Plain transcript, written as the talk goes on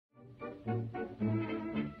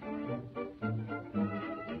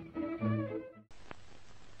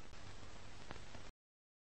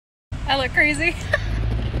I look crazy.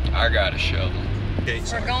 I gotta show them. Okay,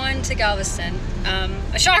 We're going to Galveston.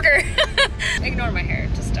 A shocker. Ignore my hair,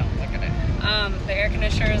 just don't look at it. The air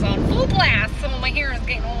conditioner is on full blast, so my hair is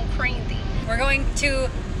getting all crazy. We're going to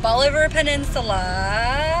Bolivar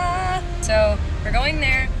Peninsula. So we're going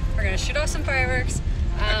there. We're gonna shoot off some fireworks.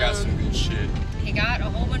 I got some good shit. He got a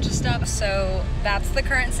whole bunch of stuff, so that's the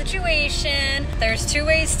current situation. There's 2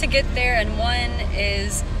 ways to get there, and one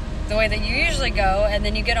is the way that you usually go, and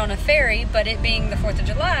then you get on a ferry, but it being the 4th of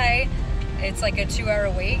July, it's like a 2-hour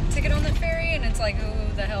wait to get on the ferry, and it's like,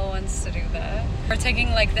 who the hell wants to do that? We're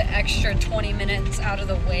taking like the extra 20 minutes out of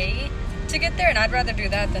the way to get there, and I'd rather do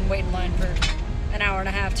that than wait in line for an hour and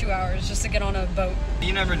a half, 2 hours just to get on a boat.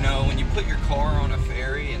 You never know, when you put your car on a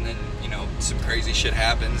ferry and then, you know, some crazy shit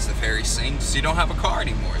happens, the ferry sinks, you don't have a car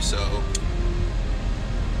anymore, so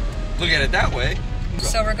look at it that way.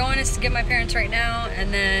 So we're going to get my parents right now,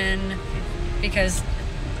 and then, because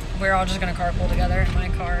we're all just gonna carpool together in my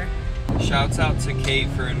car. Shouts out to Kate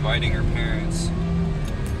for inviting her parents.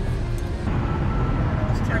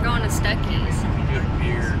 We're going to Stuckey's.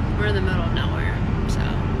 We're in the middle of nowhere, so.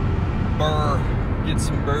 Burr. Get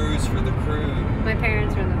some booze for the crew. My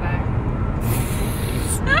parents are in the back.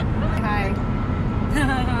 Hi.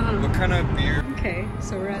 What kind of beer? Okay,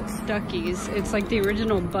 so we're at Stuckey's. It's like the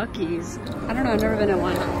original Buc-ee's. I don't know, I've never been at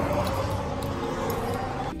one.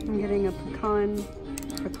 I'm getting a pecan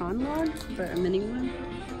log, but a mini one.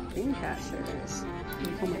 Green pastures.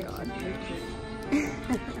 Oh my god.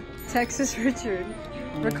 Texas Richard.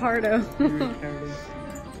 Ricardo.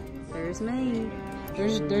 There's me.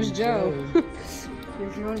 There's Joe.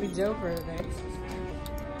 If you want to be Joe for a day.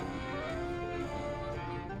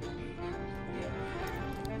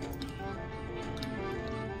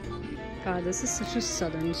 God, this is such a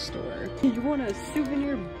southern store. You want a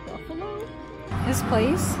souvenir buffalo? This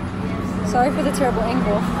place, sorry for the terrible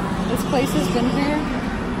angle, this place has been here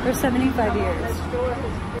for 75 years.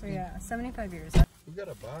 So yeah, 75 years. You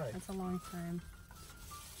gotta buy. That's a long time.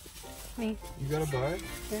 Me. You gotta buy?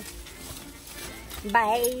 Yeah.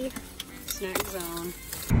 Bye. Snack zone.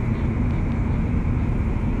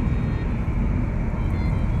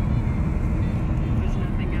 There's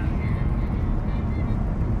nothing out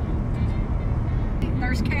here.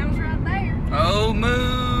 There's cows right there. Oh,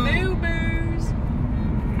 moo! Moo boos.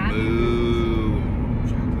 Moo.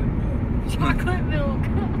 Chocolate milk.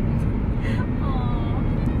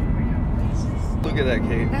 Aww. Look at that,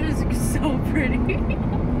 Kate. That is so pretty.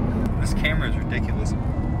 This camera is ridiculous.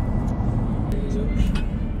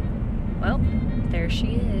 Well, there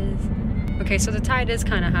she is. Okay, so the tide is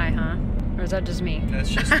kind of high, huh? Or is that just me? That's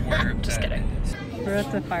just where just kidding. is. We're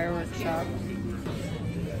at the fireworks shop.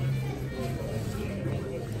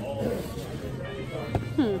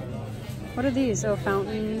 What are these? Oh,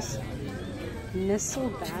 fountains. Missile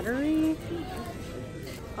battery?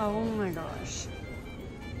 Oh my gosh.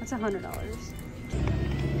 That's $100.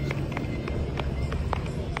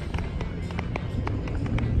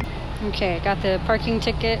 Okay, got the parking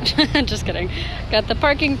ticket. Just kidding. Got the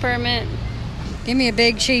parking permit. Give me a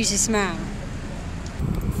big cheesy smile.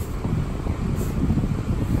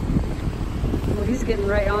 Well, he's getting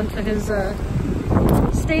right onto his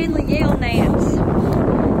Stanley Yale Nance.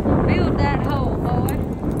 Build that hole, boy.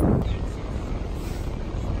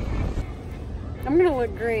 I'm gonna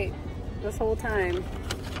look great this whole time.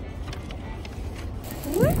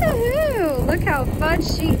 Woohoo! Look how fun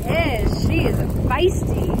she is. She is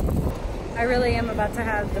feisty. I really am about to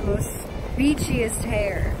have the most beachiest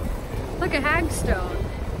hair. Look at hagstone.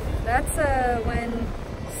 That's when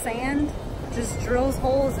sand just drills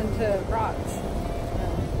holes into rocks.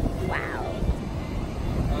 Wow.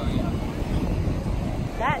 Oh, yeah.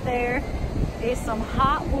 That there is some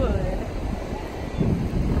hot wood.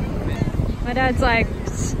 My dad's like,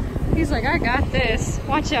 he's like, I got this.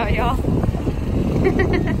 Watch out, y'all.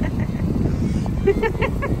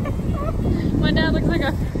 My dad looks like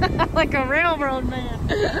a like a railroad man.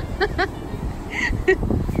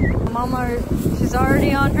 Mama, she's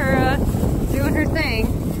already on her doing her thing.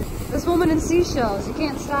 This woman in seashells, you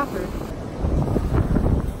can't stop her.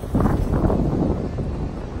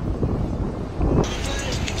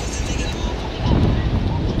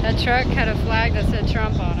 That truck had a flag that said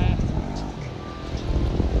Trump on it.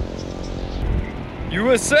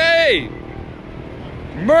 USA!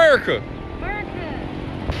 America!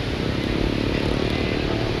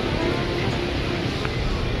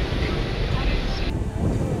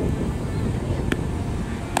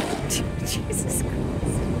 Jesus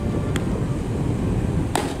Christ.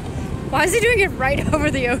 Why is he doing it right over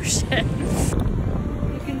the ocean?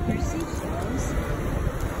 Looking for seashells.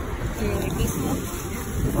 Do you like these ones?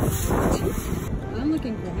 I'm looking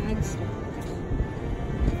freaking drag stars.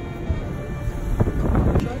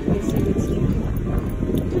 Yes, it's cute.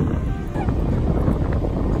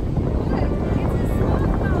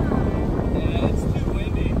 Yeah, it's too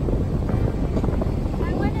windy.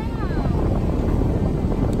 I went out.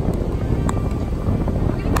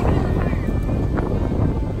 I'm gonna keep it in the fire.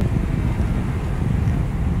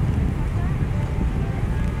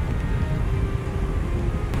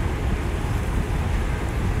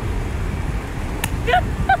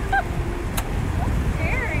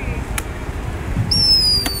 Scary.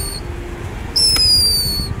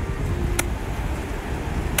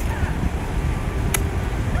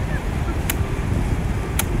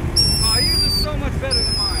 Oh, yours is so much better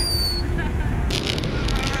than mine.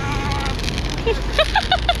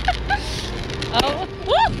 Oh.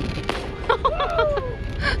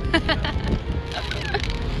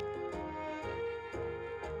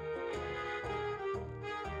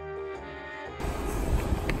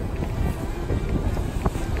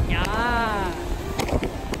 Yeah. Yeah.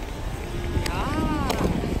 Wow.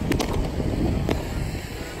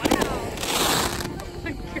 Oh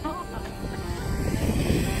my God.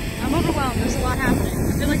 I'm overwhelmed. There's a lot happening.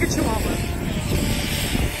 I feel like a chihuahua.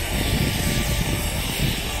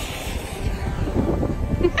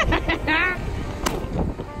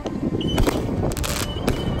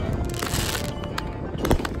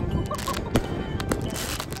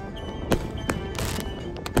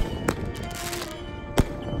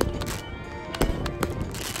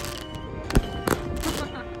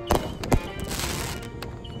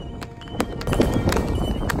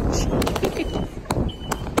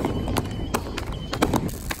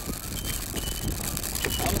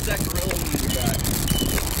 How was that gorilla one you got?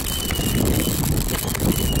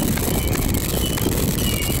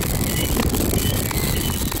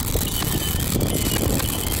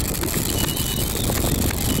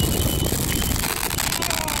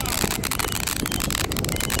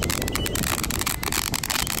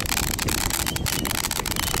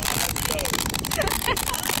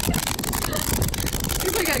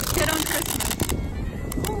 He's like a kid on Christmas.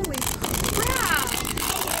 Holy crap!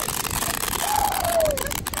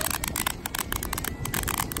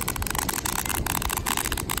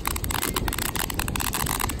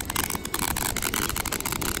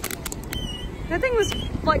 That thing was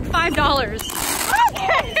like $5.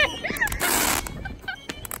 Okay.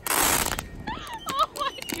 Oh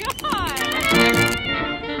my God!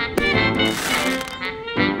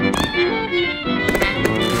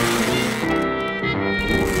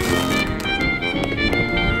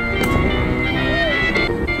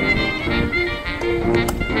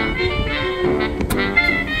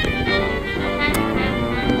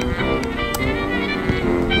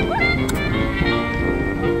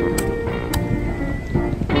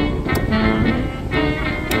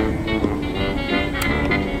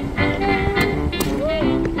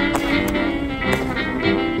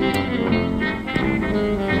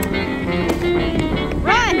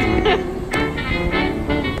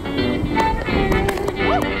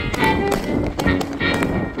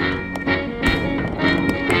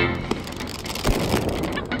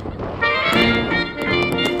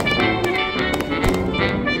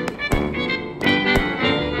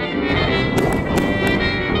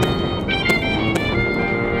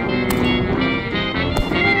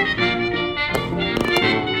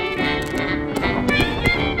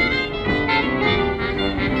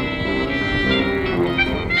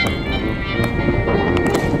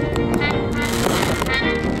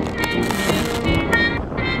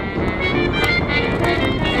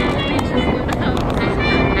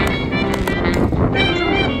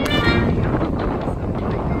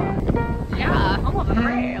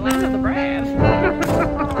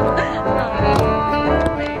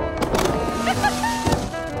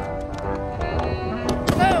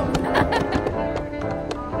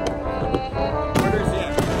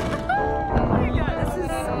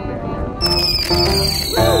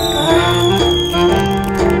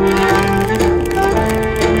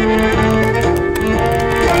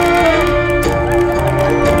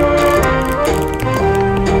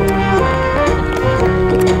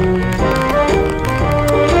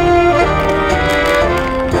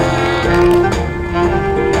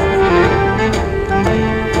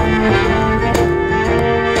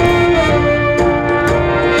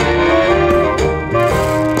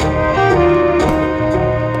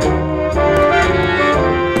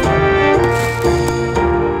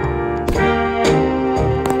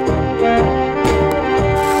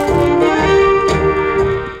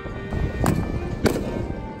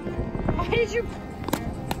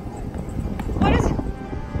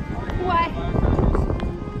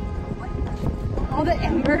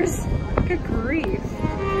 Good grief.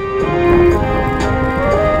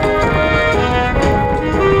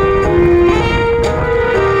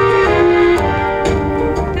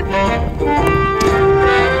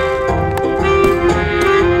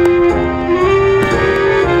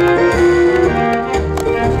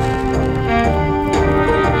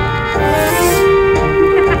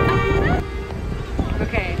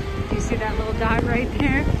 Okay, do you see that little dot right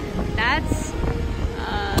there? That's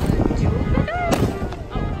Jupiter?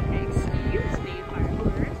 Oh, okay, excuse me,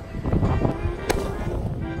 firework.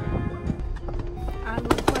 I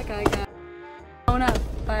look like I got blown up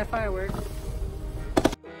by a firework.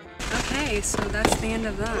 Okay, so that's the end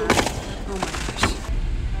of that. Oh my gosh.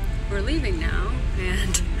 We're leaving now,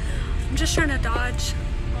 and I'm just trying to dodge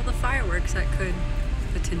all the fireworks that could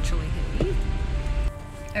potentially hit me.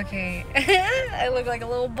 Okay, I look like a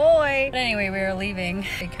little boy. But anyway, we were leaving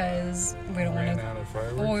because we don't want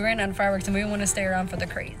to. Well, we ran out of fireworks and we didn't want to stay around for the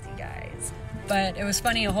crazy guys. But it was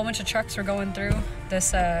funny. A whole bunch of trucks were going through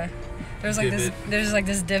this. There's like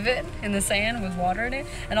this divot in the sand with water in it,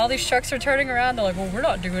 and all these trucks are turning around. They're like, "Well, we're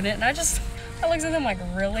not doing it." And I looked at them like,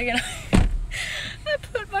 "Really?" And I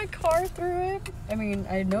put my car through it. I mean,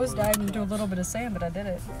 I nosedived into a little bit of sand, but I did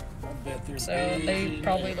it. So they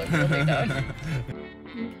probably look really dumb.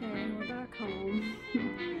 Okay, we're back home.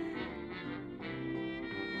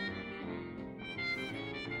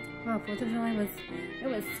 Wow, 4th of July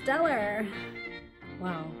was stellar.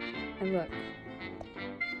 Wow, and look,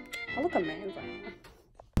 I look amazing.